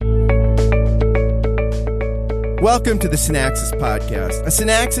Welcome to the Synaxis Podcast. A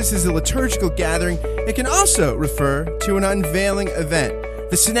synaxis is a liturgical gathering. It can also refer to an unveiling event.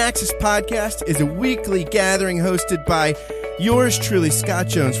 The Synaxis Podcast is a weekly gathering hosted by yours truly, Scott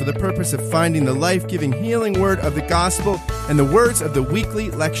Jones, for the purpose of finding the life-giving, healing word of the gospel and the words of the weekly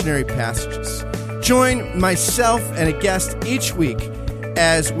lectionary passages. Join myself and a guest each week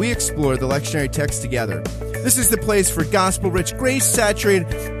as we explore the lectionary text together. This is the place for gospel-rich,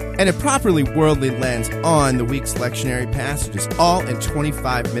 grace-saturated, and a properly worldly lens on the week's lectionary passages, all in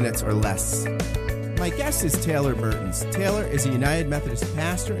 25 minutes or less. My guest is Taylor Mertens. Taylor is a United Methodist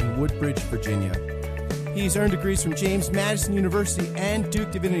pastor in Woodbridge, Virginia. He's earned degrees from James Madison University and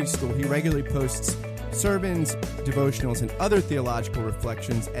Duke Divinity School. He regularly posts sermons, devotionals, and other theological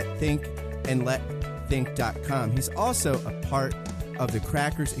reflections at thinkandletthink.com. He's also a part of the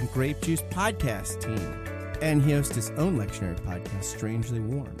Crackers and Grape Juice podcast team. And he hosts his own lectionary podcast, Strangely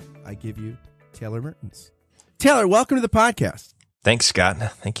Warm. I give you Taylor Mertens. Taylor, welcome to the podcast. Thanks, Scott.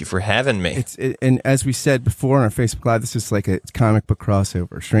 Thank you for having me. And as we said before on our Facebook Live, this is like a comic book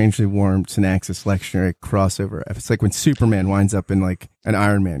crossover, Strangely Warm, Synaxis lectionary crossover. It's like when Superman winds up in like an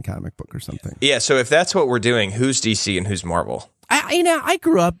Iron Man comic book or something. Yeah, so if that's what we're doing, who's DC and who's Marvel? I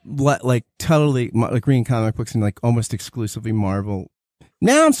grew up like totally like reading comic books and like almost exclusively Marvel.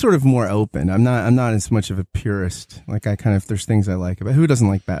 Now I'm sort of more open. I'm not as much of a purist. Like there's things I like about. Who doesn't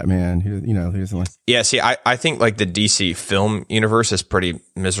like Batman? Who doesn't like? Yeah, see, I think like the DC film universe is pretty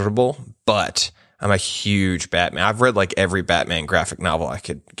miserable, but I'm a huge Batman. I've read like every Batman graphic novel I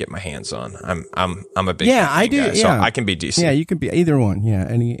could get my hands on. I'm a big I do. Guy, so I can be DC. Yeah, you can be either one. Yeah,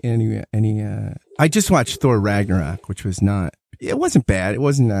 any. I just watched Thor Ragnarok, which was not. It wasn't bad. It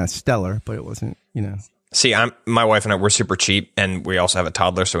wasn't stellar, but it wasn't. See, my wife and I, we're super cheap, and we also have a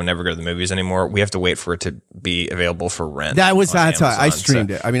toddler, so we never go to the movies anymore. We have to wait for it to be available for rent. That's how I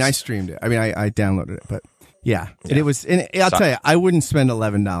streamed it. I streamed it. I downloaded it, but yeah. And it was. And I'll tell you, I wouldn't spend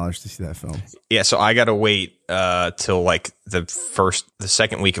 $11 to see that film. Yeah, so I got to wait till like the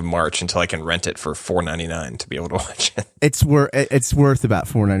second week of March until I can rent it for $4.99 to be able to watch it. It's worth about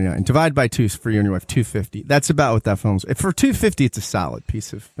 $4.99. Divide by 2 for you and your wife, $2.50. That's about what that film's. For $2.50, it's a solid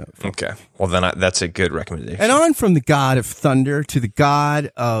piece of film. Okay, well then that's a good recommendation. And on from the God of Thunder to the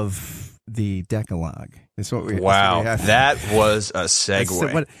God of the Decalogue. Wow, that was a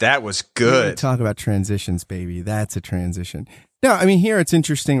segue. That was good. Talk about transitions, baby. That's a transition. No, here it's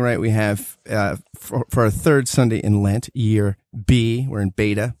interesting, right? We have, for our third Sunday in Lent, year B, we're in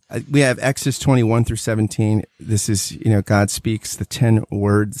beta. We have Exodus 21 through 17. This is, God speaks the 10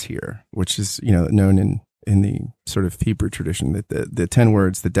 words here, which is, known in the sort of Hebrew tradition, that the 10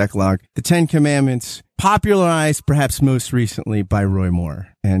 words, the Decalogue, the 10 Commandments, popularized perhaps most recently by Roy Moore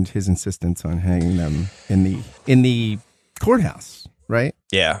and his insistence on hanging them in the courthouse. Right?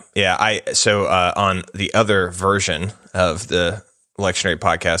 Yeah. So on the other version of the lectionary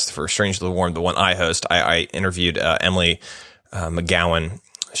podcast for Strangely Warm, the one I host, I interviewed Emily McGowan.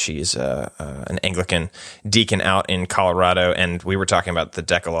 She's an Anglican deacon out in Colorado, and we were talking about the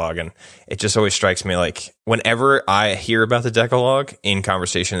Decalogue, and it just always strikes me like whenever I hear about the Decalogue in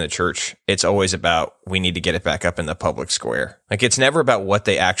conversation in the church, it's always about we need to get it back up in the public square. Like it's never about what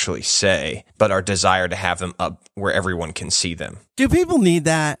they actually say, but our desire to have them up where everyone can see them. Do people need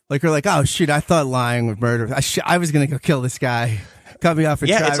that? Like, they're like, oh shoot, I thought lying was murder. I was going to go kill this guy. Cut me off.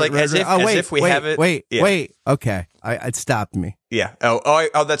 Yeah, it's like as if we have it. Wait. Okay, it stopped me. Yeah.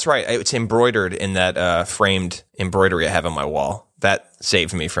 Oh, that's right. It's embroidered in that framed embroidery I have on my wall. That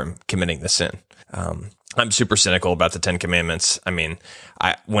saved me from committing the sin. I'm super cynical about the 10 Commandments.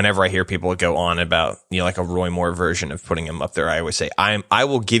 Whenever I hear people go on about, like a Roy Moore version of putting them up there, I always say, I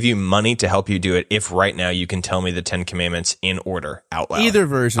will give you money to help you do it if right now you can tell me the 10 Commandments in order out loud. Either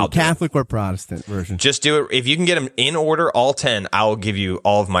version, Catholic or Protestant version. Just do it. If you can get them in order, all 10, I'll give you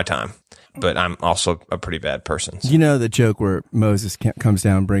all of my time. But I'm also a pretty bad person. So. The joke where Moses comes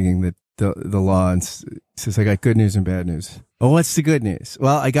down bringing the law and says, I got good news and bad news. Well, what's the good news?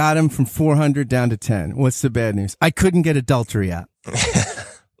 Well, I got him from 400 down to 10. What's the bad news? I couldn't get adultery out.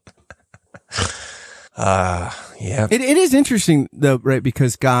 Yeah. It is interesting, though, right?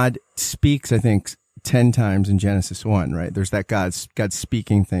 Because God speaks, I think, 10 times in Genesis 1, right? There's that God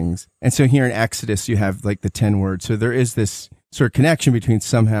speaking things. And so here in Exodus, you have like the 10 words. So there is this sort of connection between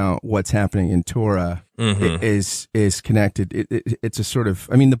somehow what's happening in Torah is connected. It's a sort of,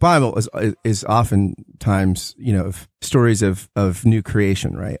 the Bible is oftentimes, stories of new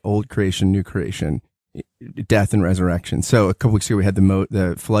creation, right? Old creation, new creation, death and resurrection. So a couple weeks ago we had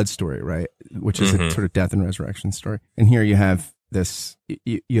the flood story, right? Which is a sort of death and resurrection story. And here you have this,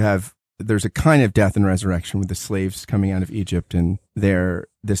 you have there's a kind of death and resurrection with the slaves coming out of Egypt, and and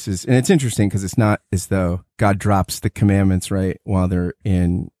it's interesting because it's not as though God drops the commandments right while they're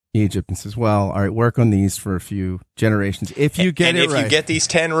in Egypt and says, well, all right, work on these for a few generations. If you get it right. And if you get these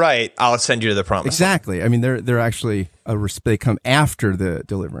 10 right, I'll send you to the promised Exactly. Land. I mean, they're actually, they come after the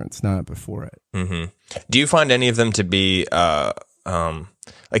deliverance, not before it. Mm-hmm. Do you find any of them to be,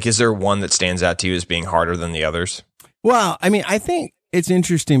 is there one that stands out to you as being harder than the others? Well, I mean, I think it's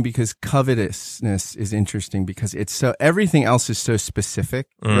interesting because covetousness is interesting because everything else is so specific,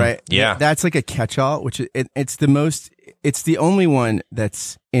 right? Yeah. That's like a catch-all, which it's the only one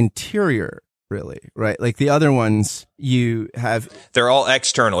that's interior, really, right? Like the other ones they're all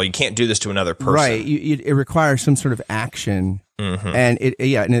external. You can't do this to another person. Right. It requires some sort of action. Mm-hmm. And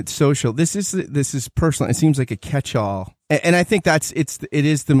and it's social. This is personal. It seems like a catch-all. And I think it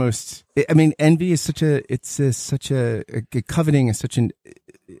is the most, I mean, envy is such a coveting is such and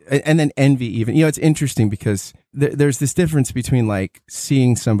then envy even, it's interesting because there's this difference between like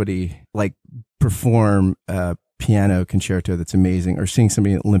seeing somebody like perform a piano concerto that's amazing or seeing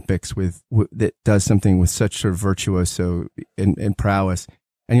somebody in the Olympics that does something with such sort of virtuoso and prowess.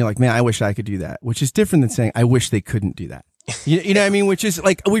 And you're like, man, I wish I could do that, which is different than saying, I wish they couldn't do that. You know what I mean? Which is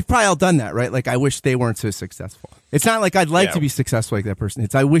like, we've probably all done that, right? Like, I wish they weren't so successful. It's not like I'd like to be successful like that person.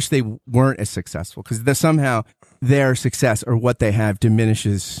 It's I wish they weren't as successful because somehow their success or what they have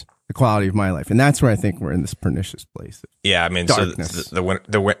diminishes the quality of my life. And that's where I think we're in this pernicious place. Yeah, I mean, darkness. So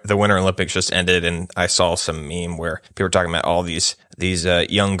the Winter Olympics just ended, and I saw some meme where people were talking about all these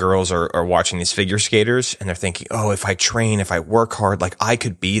young girls are watching these figure skaters, and they're thinking, oh, if I train, if I work hard, like I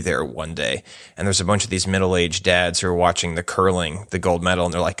could be there one day. And there's a bunch of these middle-aged dads who are watching the curling, the gold medal,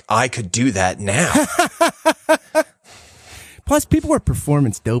 and they're like, I could do that now. Plus, people are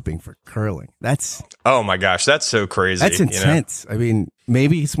performance doping for curling. Oh my gosh, that's so crazy. That's intense. I mean,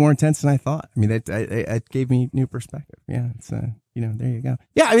 maybe it's more intense than I thought. I mean, that gave me new perspective. Yeah, it's there you go.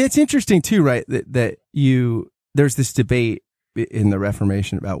 Yeah, I mean, it's interesting too, right? That there's this debate in the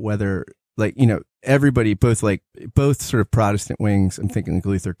Reformation about whether, like, everybody, both sort of Protestant wings. I'm thinking like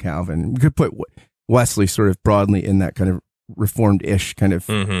Luther, Calvin. We could put Wesley sort of broadly in that kind of Reformed-ish kind of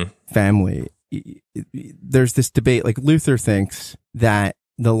family. There's this debate, like Luther thinks that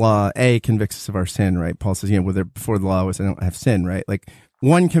the law, convicts us of our sin, right? Paul says, whether before the law was, I don't have sin, right? Like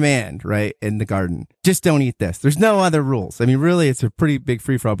one command, right? In the garden, just don't eat this. There's no other rules. I mean, really, it's a pretty big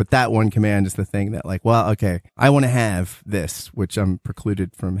free for all, but that one command is the thing that like, well, okay, I want to have this, which I'm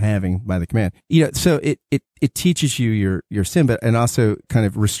precluded from having by the command. So it teaches you your sin, and also kind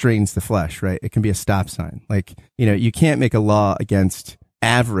of restrains the flesh, right? It can be a stop sign. Like, you can't make a law against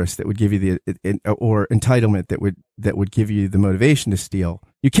avarice that would give you or entitlement that would give you the motivation to steal.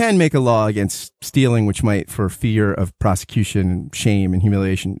 You can make a law against stealing, which might, for fear of prosecution, shame, and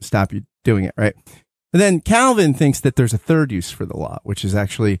humiliation, stop you doing it, right? But then Calvin thinks that there's a third use for the law, which is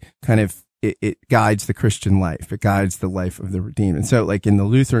actually kind of, it guides the Christian life. It guides the life of the redeemed. And so, like in the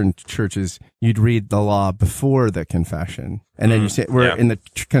Lutheran churches, you'd read the law before the confession. And then you say, in the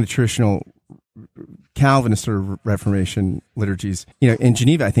kind of traditional Calvinist sort of Reformation liturgies, in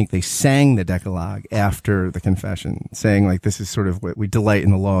Geneva, I think they sang the Decalogue after the confession, saying like, this is sort of what we delight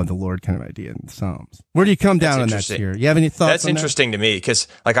in the law of the Lord kind of idea in the Psalms. Where do you come down on that here? You have any thoughts That's on interesting to me because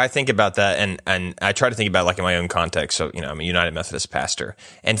like I think about that and I try to think about like in my own context. So, I'm a United Methodist pastor.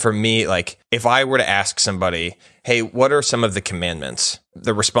 And for me, like if I were to ask somebody, hey, what are some of the commandments?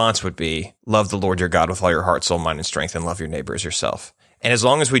 The response would be love the Lord your God with all your heart, soul, mind, and strength, and love your neighbor as yourself. And as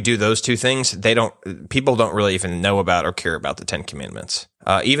long as we do those two things, people don't really even know about or care about the 10 Commandments.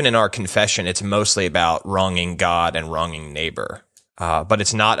 Even in our confession, it's mostly about wronging God and wronging neighbor. But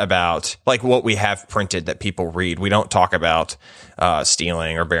it's not about like what we have printed that people read. We don't talk about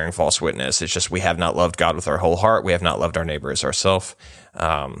stealing or bearing false witness. It's just we have not loved God with our whole heart. We have not loved our neighbor as ourselves.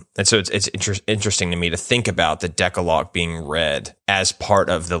 And so it's interesting to me to think about the Decalogue being read as part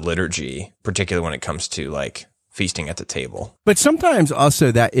of the liturgy, particularly when it comes to like feasting at the table. But sometimes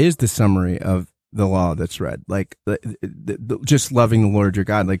also that is the summary of the law that's read, like just loving the Lord your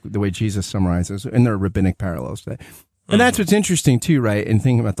God, like the way Jesus summarizes, and there are rabbinic parallels to that. And that's what's interesting too, right? In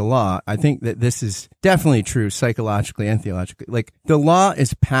thinking about the law, I think that this is definitely true psychologically and theologically. Like the law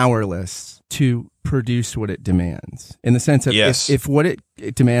is powerless to produce what it demands, in the sense of if what it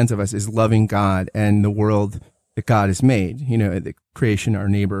demands of us is loving God and the world that God has made, the creation, our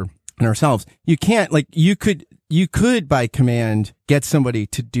neighbor, and ourselves. You can't, like, you could by command get somebody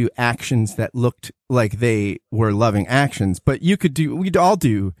to do actions that looked like they were loving actions, but we'd all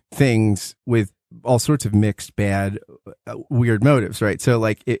do things with all sorts of mixed, bad, weird motives, right? So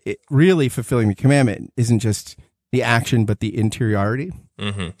like it really fulfilling the commandment isn't just the action, but the interiority.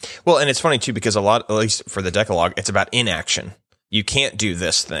 Mm-hmm. Well, and it's funny too, because a lot, at least for the Decalogue, it's about inaction. You can't do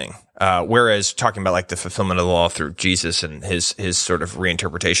this thing. Whereas talking about like the fulfillment of the law through Jesus and his sort of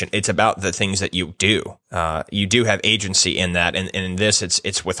reinterpretation, it's about the things that you do. You do have agency in that. And in this,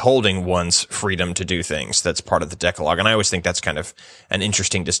 it's withholding one's freedom to do things. That's part of the Decalogue. And I always think that's kind of an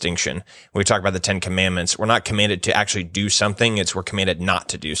interesting distinction. When we talk about the 10 Commandments, we're not commanded to actually do something. We're commanded not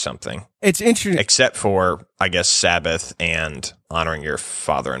to do something. It's interesting. Except for, I guess, Sabbath and honoring your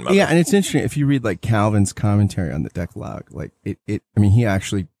father and mother. Yeah, and it's interesting if you read like Calvin's commentary on the Decalogue, like he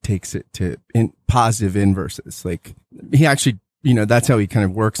actually takes it to positive inverses. Like he actually, that's how he kind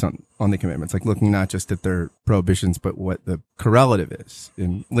of works on the commandments, like looking not just at their prohibitions, but what the correlative is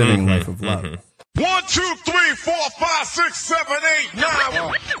in living a life of love. 1, 2, 3, 4, 5, 6, 7, 8,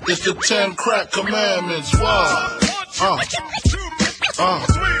 9. It's the 10 crack commandments. Wow.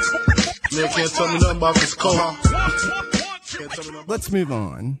 Man can't tell me nothing about this code. Let's move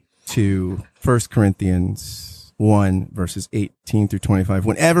on to 1 Corinthians 1, verses 18 through 25.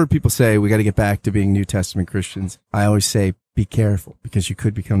 Whenever people say we got to get back to being New Testament Christians, I always say, be careful, because you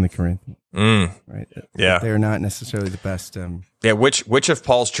could become the Corinthians. Right? Yeah. They're not necessarily the best. Yeah. Which of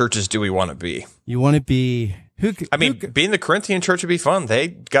Paul's churches do we want to be? You want to be being the Corinthian church would be fun. They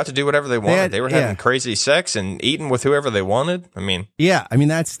got to do whatever they wanted. They were having crazy sex and eating with whoever they wanted.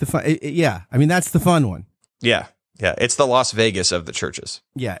 That's the fun. That's the fun one. Yeah. Yeah. It's the Las Vegas of the churches.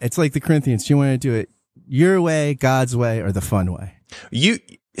 Yeah. It's like the Corinthians. Do you want to do it your way, God's way, or the fun way?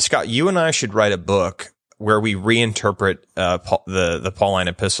 Scott, you and I should write a book where we reinterpret the Pauline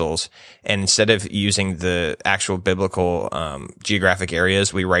epistles, and instead of using the actual biblical geographic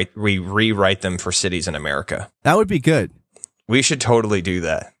areas, we rewrite them for cities in America. That would be good. We should totally do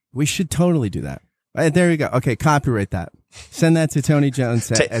that. There you go. Okay, copyright that. Send that to Tony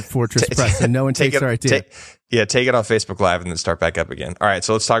Jones at Fortress Press, and no one takes our idea. Take it off Facebook Live and then start back up again. All right,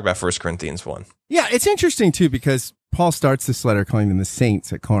 so let's talk about 1 Corinthians 1. Yeah, it's interesting too, because Paul starts this letter calling them the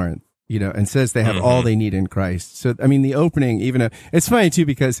saints at Corinth, and says they have all they need in Christ. So, the opening, it's funny too,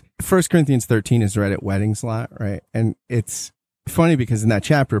 because 1 Corinthians 13 is read at weddings a lot, right? And it's funny because in that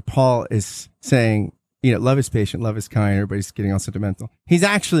chapter, Paul is saying, love is patient, love is kind, everybody's getting all sentimental. He's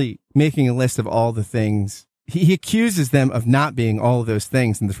actually making a list of all the things. He accuses them of not being all of those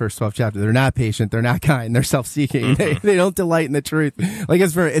things in the first 12 chapters. They're not patient. They're not kind. They're self-seeking. They don't delight in the truth. Like,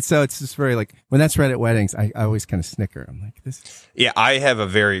 it's just very like, when that's read at weddings, I always kind of snicker. I'm like, this. Yeah, I have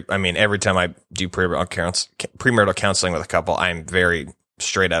every time I do premarital counseling with a couple, I'm very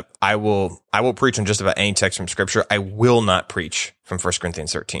straight up. I will preach on just about any text from scripture. I will not preach from 1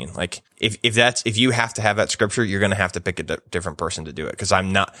 Corinthians 13. Like, if you have to have that scripture, you're going to have to pick a different person to do it. Cause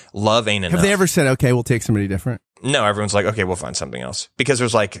love ain't enough. Have they ever said, okay, we'll take somebody different? No, everyone's like, okay, we'll find something else, because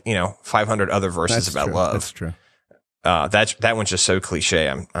there's 500 other verses about love. That's true. That one's just so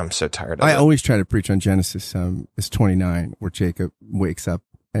cliche. I'm so tired of it. I always try to preach on Genesis, 29, where Jacob wakes up.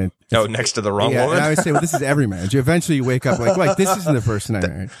 And next to the wrong woman? And I would say, well, this is every marriage. Eventually you wake up like this isn't the person I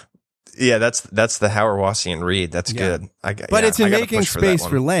married. Yeah, that's the Hawassian Reed. That's good. But it's in making space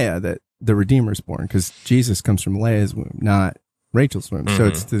for Leah that the Redeemer's born, because Jesus comes from Leah's womb, not Rachel's womb. So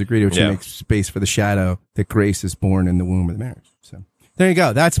it's to the degree to which it makes space for the shadow that grace is born in the womb of the marriage. So there you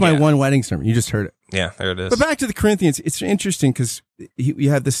go. That's my one wedding sermon. You just heard it. Yeah, there it is. But back to the Corinthians, it's interesting because you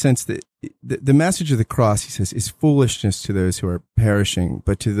have the sense that the message of the cross, he says, is foolishness to those who are perishing,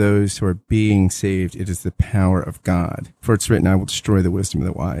 but to those who are being saved, it is the power of God. For it's written, I will destroy the wisdom of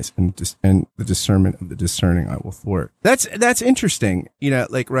the wise, and the discernment of the discerning I will thwart. That's interesting.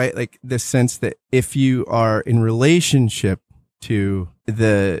 Like the sense that if you are in relationship to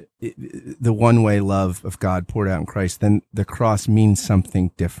the one-way love of God poured out in Christ, then the cross means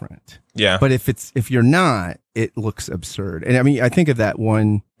something different. Yeah. But if you're not, it looks absurd. And I think of that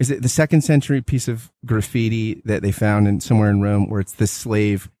one, is it the 2nd century piece of graffiti that they found somewhere in Rome, where it's this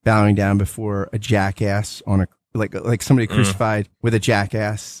slave bowing down before a jackass on like somebody crucified with a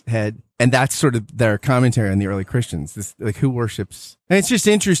jackass head. And that's sort of their commentary on the early Christians. This, like, who worships? And it's just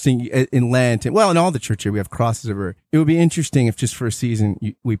interesting in Lent, in all the church here, we have crosses over. It would be interesting if just for a season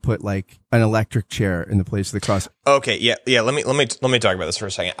we put like an electric chair in the place of the cross. Okay, yeah. Let me talk about this for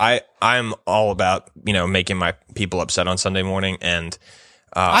a second. I'm all about making my people upset on Sunday morning, and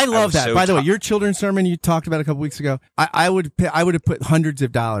I love that. By the way, your children's sermon you talked about a couple weeks ago, I would have put hundreds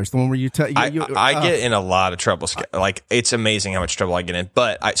of dollars. The one where I get in a lot of trouble. Like, it's amazing how much trouble I get in.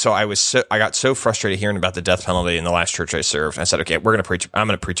 But I got so frustrated hearing about the death penalty in the last church I served. I said, okay, I'm going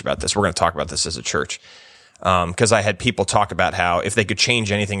to preach about this. We're going to talk about this as a church. Cause I had people talk about how if they could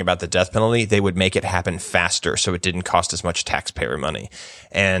change anything about the death penalty, they would make it happen faster, so it didn't cost as much taxpayer money.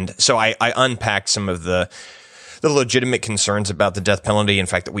 And so I unpacked some of the the legitimate concerns about the death penalty. In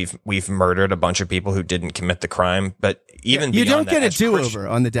fact, that we've murdered a bunch of people who didn't commit the crime. But even you beyond don't get that, a do-over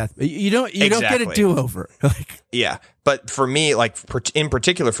on the death. You don't get a do-over. Yeah. But for me, like in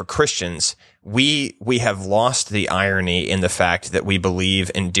particular for Christians, we have lost the irony in the fact that we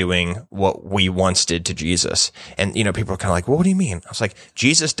believe in doing what we once did to Jesus. And, people are kind of like, well, what do you mean? I was like,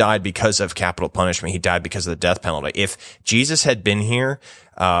 Jesus died because of capital punishment. He died because of the death penalty. If Jesus had been here,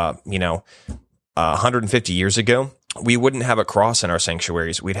 150 years ago, we wouldn't have a cross in our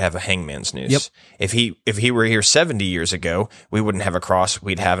sanctuaries. We'd have a hangman's noose. Yep. If he were here 70 years ago, we wouldn't have a cross.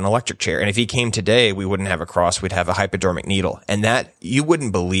 We'd have an electric chair. And if he came today, we wouldn't have a cross. We'd have a hypodermic needle. And that, you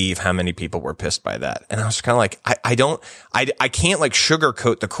wouldn't believe how many people were pissed by that. And I was kind of like, I can't like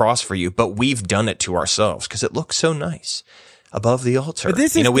sugarcoat the cross for you, but we've done it to ourselves because it looks so nice above the altar. But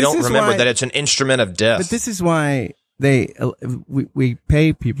we don't remember that it's an instrument of death. But this is why we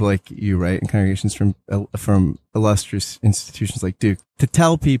pay people like you, right, in congregations from illustrious institutions like Duke to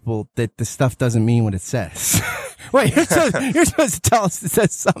tell people that the stuff doesn't mean what it says. Wait, you're supposed to tell us it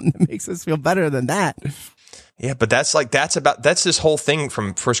says something that makes us feel better than that. Yeah, but that's this whole thing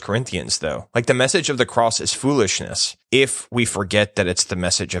from 1 Corinthians, though. Like the message of the cross is foolishness if we forget that it's the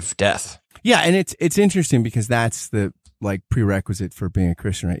message of death. Yeah, and it's interesting because that's the prerequisite for being a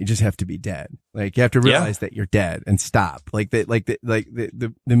Christian, right? You just have to be dead. Like you have to realize that you're dead and stop.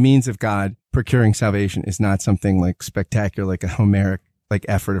 The means of God procuring salvation is not something like spectacular, like a Homeric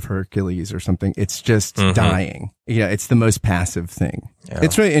effort of Hercules or something. It's just dying. It's the most passive thing. Yeah.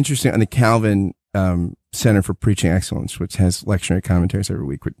 It's really interesting on the Calvin Center for Preaching Excellence, which has lectionary commentaries every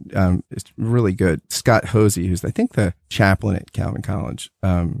week. It's really good. Scott Hosey, who's I think the chaplain at Calvin College,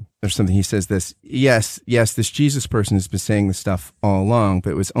 there's something he says this. Yes, this Jesus person has been saying this stuff all along, but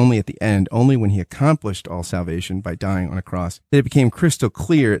it was only at the end, only when he accomplished all salvation by dying on a cross, that it became crystal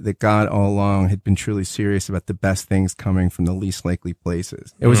clear that God all along had been truly serious about the best things coming from the least likely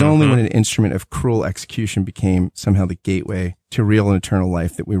places. It was only when an instrument of cruel execution became somehow the gateway to real and eternal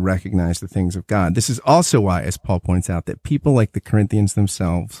life that we recognize the things of God. This is also why, as Paul points out, that people like the Corinthians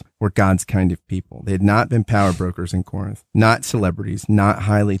themselves were God's kind of people. They had not been power brokers in Corinth, not celebrities, not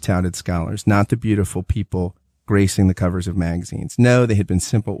highly touted scholars, not the beautiful people gracing the covers of magazines. No, they had been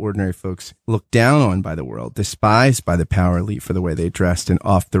simple, ordinary folks looked down on by the world, despised by the power elite for the way they dressed in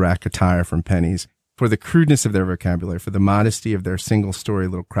off-the-rack attire from pennies, for the crudeness of their vocabulary, for the modesty of their single-story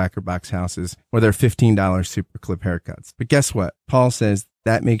little cracker box houses, or their $15 super clip haircuts. But guess what? Paul says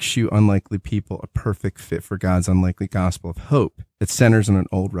that makes you unlikely people a perfect fit for God's unlikely gospel of hope that centers on an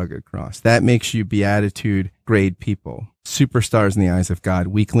old rugged cross. That makes you beatitude grade people, superstars in the eyes of God,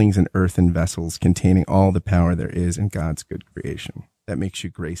 weaklings in earthen vessels containing all the power there is in God's good creation. That makes you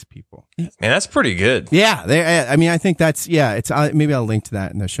grace people. Man, that's pretty good. Yeah. I think that's, it's, maybe I'll link to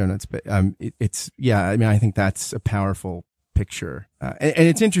that in the show notes, but, I think that's a powerful picture. And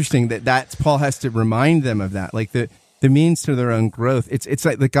it's interesting that Paul has to remind them of that, like the means to their own growth. It's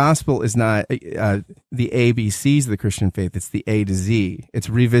like the gospel is not, the ABCs of the Christian faith. It's the A to Z. It's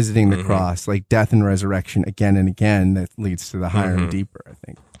revisiting the cross, like death and resurrection again and again that leads to the higher and deeper, I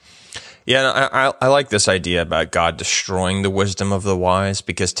think. Yeah, I like this idea about God destroying the wisdom of the wise,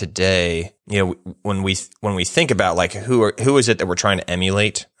 because today, when we think about like who is it that we're trying to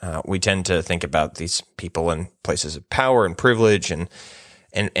emulate, we tend to think about these people in places of power and privilege, and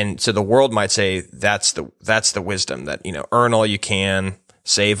so the world might say that's the wisdom that earn all you can,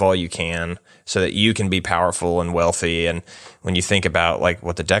 save all you can, so that you can be powerful and wealthy. And when you think about like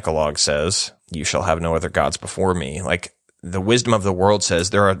what the Decalogue says, you shall have no other gods before me, like. The wisdom of the world says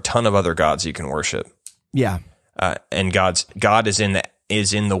there are a ton of other gods you can worship. Yeah. And God is in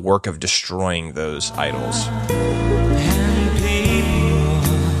the work of destroying those idols. And people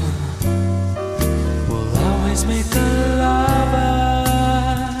will always make a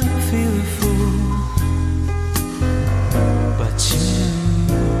lover feel a fool. But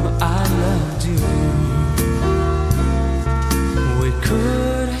I loved you. We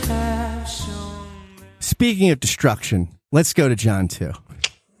could have shown. Speaking of destruction, let's go to John 2.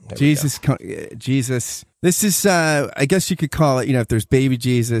 Jesus. This is, I guess you could call it, if there's baby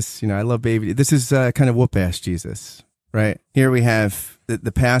Jesus, I love baby. This is kind of whoop-ass Jesus, right? Here we have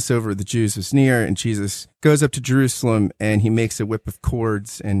the Passover of the Jews is near, and Jesus goes up to Jerusalem, and he makes a whip of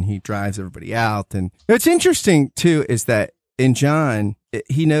cords, and he drives everybody out. And what's interesting, too, is that in John,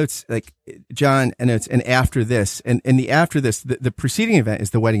 he notes, John notes, and after this, and after this, the preceding event is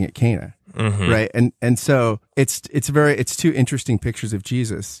the wedding at Cana. Right. And so it's two interesting pictures of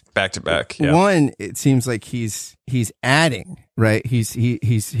Jesus back to back. Yeah. One, it seems like he's adding, right?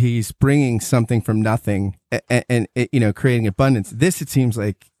 He's bringing something from nothing and creating abundance. This, it seems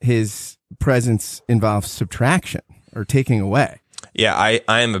like his presence involves subtraction or taking away. Yeah,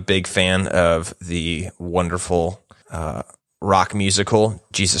 I am a big fan of the wonderful rock musical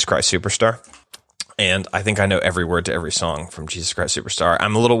Jesus Christ Superstar. And I think I know every word to every song from Jesus Christ Superstar.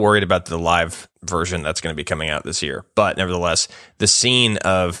 I'm a little worried about the live version that's going to be coming out this year. But nevertheless, the scene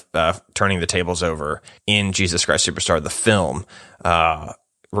of turning the tables over in Jesus Christ Superstar, the film,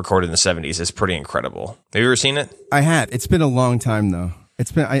 recorded in the 70s, is pretty incredible. Have you ever seen it? I had. It's been a long time, though.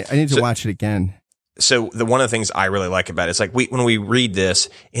 It's been. I need to watch it again. So one of the things I really like about it is like when we read this,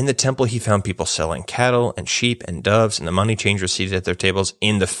 in the temple he found people selling cattle and sheep and doves, and the money changers seated at their tables.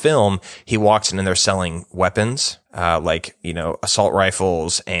 In the film, he walks in and they're selling weapons, like, you know, assault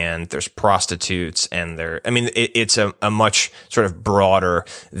rifles, and there's prostitutes, and it's a much sort of broader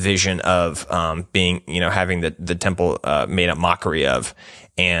vision of being, you know, having the temple made a mockery of,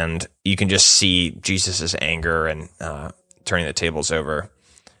 and you can just see Jesus's anger and turning the tables over.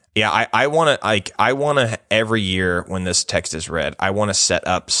 Yeah, I want to every year when this text is read, I want to set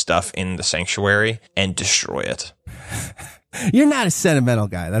up stuff in the sanctuary and destroy it. You're not a sentimental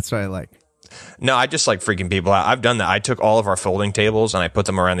guy. That's what I like. No, I just like freaking people out. I've done that. I took all of our folding tables and I put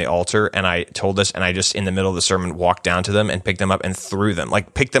them around the altar, and I told this, and I just in the middle of the sermon walked down to them and picked them up and threw them,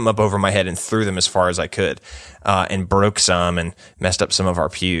 like picked them up over my head and threw them as far as I could, and broke some and messed up some of our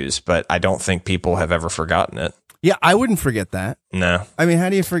pews. But I don't think people have ever forgotten it. Yeah, I wouldn't forget that. No. I mean, how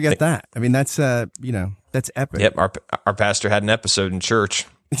do you forget that? I mean, that's, that's epic. Yep. Our pastor had an episode in church.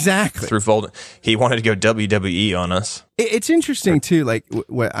 Exactly. Through folding. He wanted to go WWE on us. It's interesting, too, like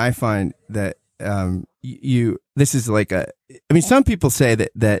what I find that this is like some people say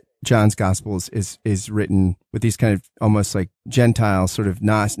that John's gospel is written with these kind of almost like Gentile sort of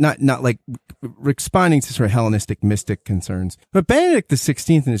not like responding to sort of Hellenistic mystic concerns. But Benedict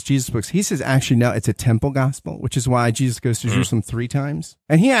XVI in his Jesus books, he says actually no, it's a temple gospel, which is why Jesus goes to Jerusalem 3 times.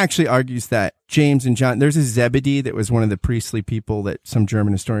 And he actually argues that James and John, there's a Zebedee that was one of the priestly people that some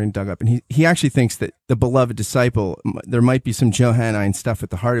German historian dug up. And he actually thinks that the beloved disciple, there might be some Johannine stuff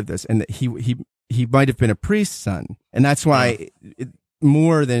at the heart of this, and that he might have been a priest's son. And that's why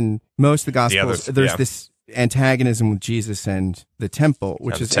more than most of the Gospels, there's this antagonism with Jesus and the temple,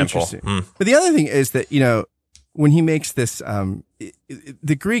 which is interesting. But the other thing is that, you know, when he makes this,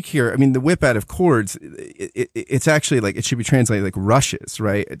 the Greek here, I mean, the whip out of cords, it's actually like, it should be translated like rushes,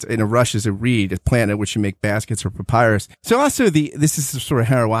 right? A rush is a reed, a plant at which you make baskets or papyrus. So also this is the sort of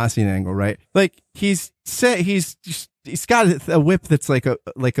Harawasian angle, right? Like he's got a whip that's like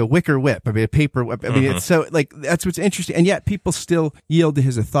a wicker whip. I mean, a paper whip. I mean, it's so like, that's what's interesting. And yet people still yield to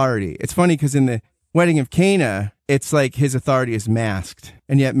his authority. It's funny because in the wedding of Cana, it's like his authority is masked.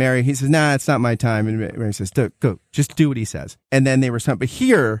 And yet Mary, he says, nah, it's not my time. And Mary says, go, just do what he says. And then they respond. But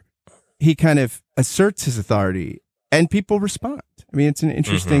here he kind of asserts his authority and people respond. I mean, it's an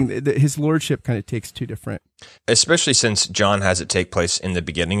interesting, his lordship kind of takes two different. Especially since John has it take place in the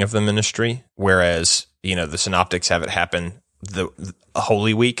beginning of the ministry, whereas, you know, the synoptics have it happen the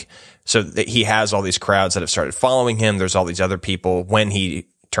Holy Week. So that he has all these crowds that have started following him. There's all these other people when he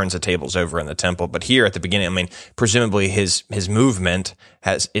turns the tables over in the temple. But here at the beginning, I mean, presumably his movement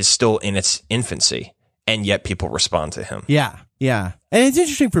is still in its infancy, and yet people respond to him. Yeah. Yeah. And it's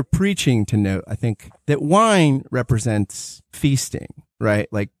interesting for preaching to note, I think, that wine represents feasting, right?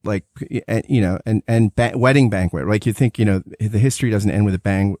 Like, you know, and wedding banquet. Like you think, you know, the history doesn't end with a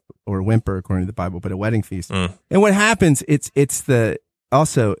bang or a whimper according to the Bible, but a wedding feast. And what happens, it's, you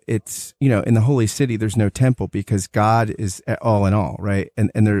know, in the holy city, there's no temple because God is all in all, right?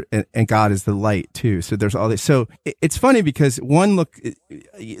 And God is the light too. So there's all this. So it's funny because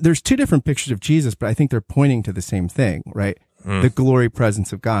there's two different pictures of Jesus, but I think they're pointing to the same thing, right? The glory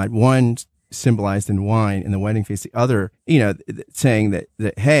presence of God. One symbolized in wine in the wedding feast. The other, you know, saying that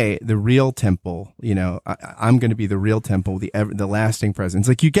hey, the real temple, you know, I'm going to be the real temple, the lasting presence.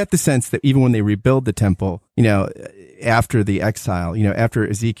 Like you get the sense that even when they rebuild the temple, you know, after the exile, you know, after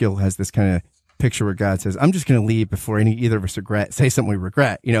Ezekiel has this kind of picture where God says, I'm just going to leave before either of us say something we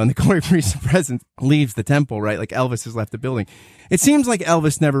regret, you know, and the glory presence leaves the temple, right? Like Elvis has left the building. It seems like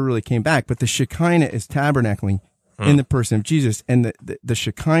Elvis never really came back, but the Shekinah is tabernacling in the person of Jesus, and the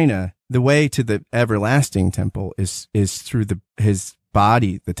Shekinah, the way to the everlasting temple is through his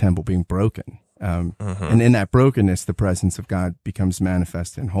body, the temple being broken. And in that brokenness, the presence of God becomes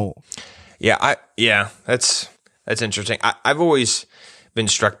manifest and whole. Yeah. That's interesting. I've always been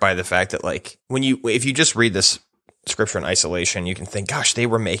struck by the fact that, like, if you just read this scripture in isolation, you can think, gosh, they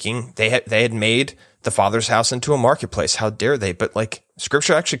had made the Father's house into a marketplace. How dare they? But like,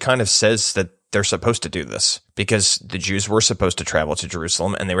 scripture actually kind of says that they're supposed to do this because the Jews were supposed to travel to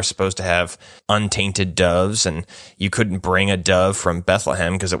Jerusalem and they were supposed to have untainted doves, and you couldn't bring a dove from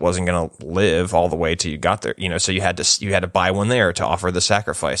Bethlehem because it wasn't going to live all the way till you got there. So you had to buy one there to offer the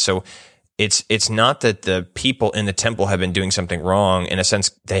sacrifice. So it's not that the people in the temple have been doing something wrong. In a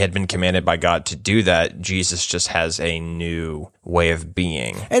sense, they had been commanded by God to do that. Jesus just has a new way of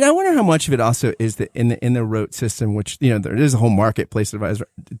being. And I wonder how much of it also is that in the rote system, which, there is a whole marketplace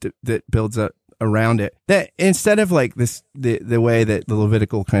that builds up around it, that instead of like this, the way that the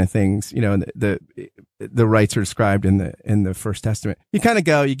Levitical kind of things, the rites are described in the First Testament, you kind of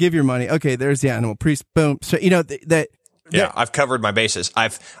go, you give your money. Okay, there's the animal priest. Boom. So, Yeah, I've covered my bases.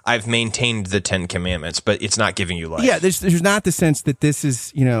 I've maintained the 10 Commandments, but it's not giving you life. Yeah, there's not the sense that this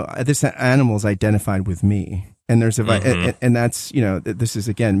is, this animal's identified with me. And there's and that's, this is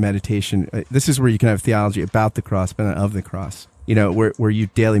again meditation. This is where you can have theology about the cross, but not of the cross. Where you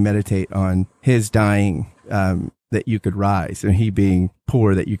daily meditate on his dying, that you could rise, and he being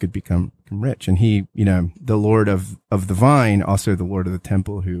poor that you could become rich, and he, the Lord of the vine, also the Lord of the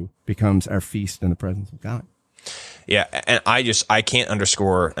temple, who becomes our feast in the presence of God. Yeah, and I can't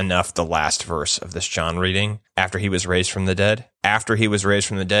underscore enough the last verse of this John reading. After he was raised from the dead,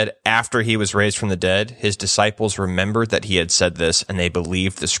 his disciples remembered that he had said this, and they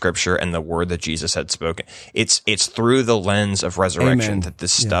believed the scripture and the word that Jesus had spoken. It's through the lens of resurrection that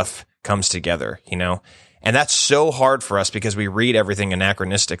this stuff comes together, And that's so hard for us because we read everything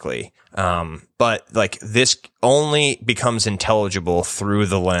anachronistically. But like this only becomes intelligible through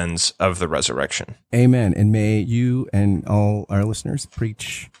the lens of the resurrection. Amen. And may you and all our listeners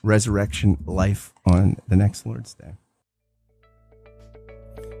preach resurrection life on the next Lord's Day.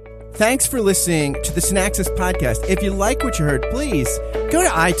 Thanks for listening to the Synaxis podcast. If you like what you heard, please go to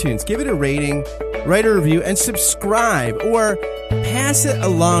iTunes, give it a rating, write a review, and subscribe, or pass it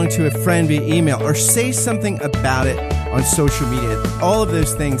along to a friend via email, or say something about it on social media. All of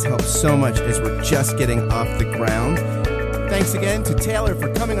those things help so much as we're just getting off the ground. Thanks again to Taylor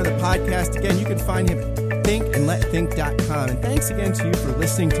for coming on the podcast. Again, you can find him at thinkandletthink.com. And thanks again to you for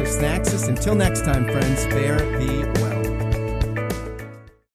listening to Synaxis. Until next time, friends, fare thee well.